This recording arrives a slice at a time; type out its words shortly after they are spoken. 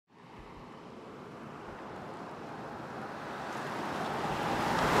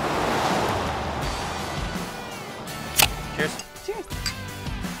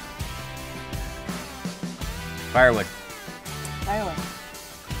Firewood. Firewood.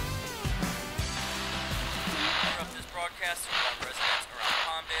 Interrupt this broadcast to warn residents around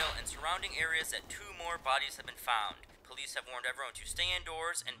Palmdale and surrounding areas that 2 more bodies have been found. Police have warned everyone to stay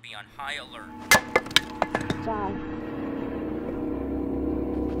indoors and be on high alert.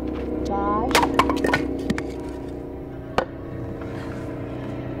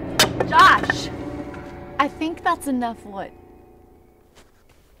 Josh! I think that's enough wood.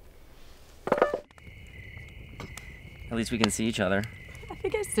 At least we can see each other. I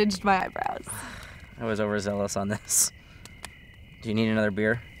think I singed my eyebrows. I was overzealous on this. Do you need another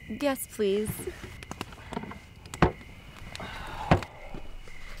beer? Yes, please.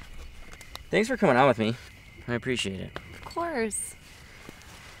 Thanks for coming out with me. I appreciate it. Of course.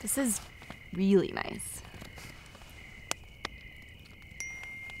 This is really nice.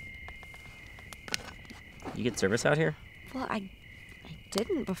 You get service out here? Well, I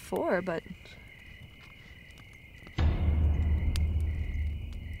didn't before, but...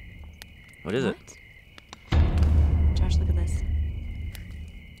 What is it? Josh, look at this.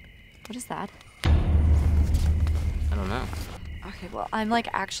 What is that? I don't know. Okay, well, I'm like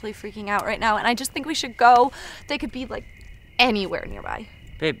actually freaking out right now, and I just think we should go. They could be like anywhere nearby.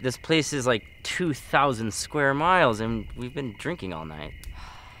 Babe, this place is like 2,000 square miles, and we've been drinking all night.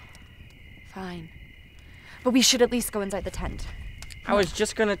 Fine. But we should at least go inside the tent. I was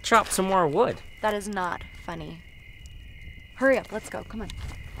just gonna chop some more wood. That is not funny. Hurry up, let's go. Come on.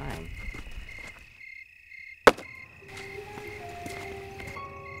 Fine.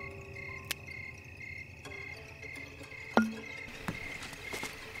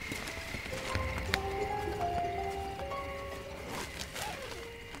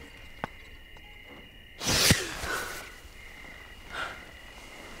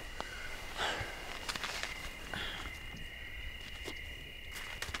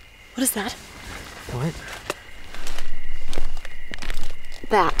 What is that? What?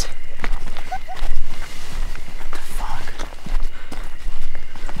 That. What the fuck?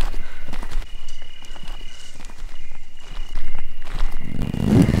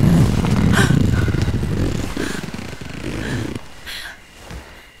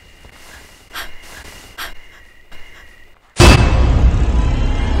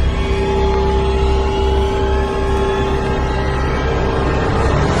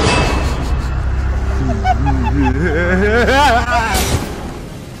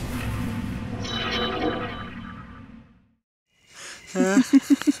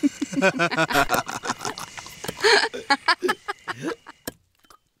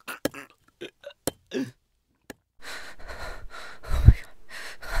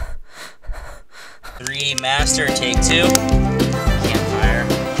 Three master, take 2. Campfire.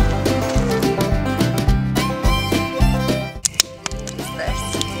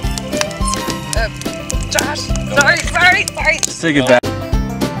 Josh, sorry. Say goodbye.